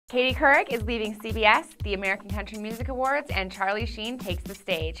Katie Couric is leaving CBS, the American Country Music Awards, and Charlie Sheen takes the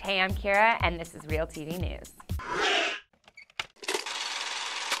stage. Hey, I'm Kira, and this is Real TV News.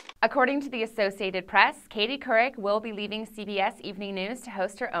 According to the Associated Press, Katie Couric will be leaving CBS Evening News to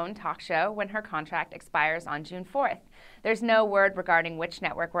host her own talk show when her contract expires on June 4th. There's no word regarding which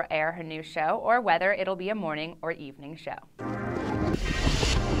network will air her new show or whether it'll be a morning or evening show.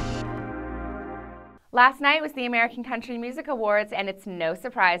 Last night was the American Country Music Awards, and it's no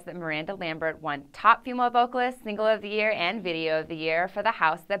surprise that Miranda Lambert won Top Female Vocalist, Single of the Year, and Video of the Year for The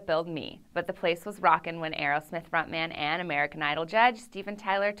House That Built Me. But the place was rockin' when Aerosmith frontman and American Idol judge Steven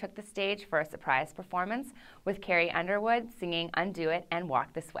Tyler took the stage for a surprise performance with Carrie Underwood singing Undo It and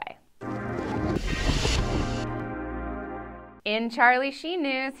Walk This Way. In Charlie Sheen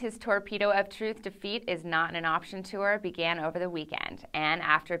news, his Torpedo of Truth defeat is not an option tour began over the weekend. And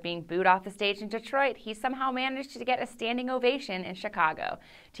after being booed off the stage in Detroit, he somehow managed to get a standing ovation in Chicago.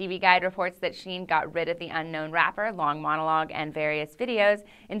 TV Guide reports that Sheen got rid of the unknown rapper, long monologue, and various videos.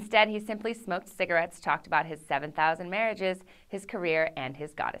 Instead, he simply smoked cigarettes, talked about his 7,000 marriages, his career, and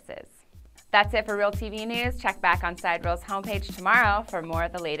his goddesses. That's it for Real TV News. Check back on SideReel's homepage tomorrow for more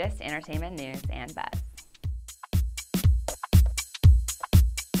of the latest entertainment news and buzz.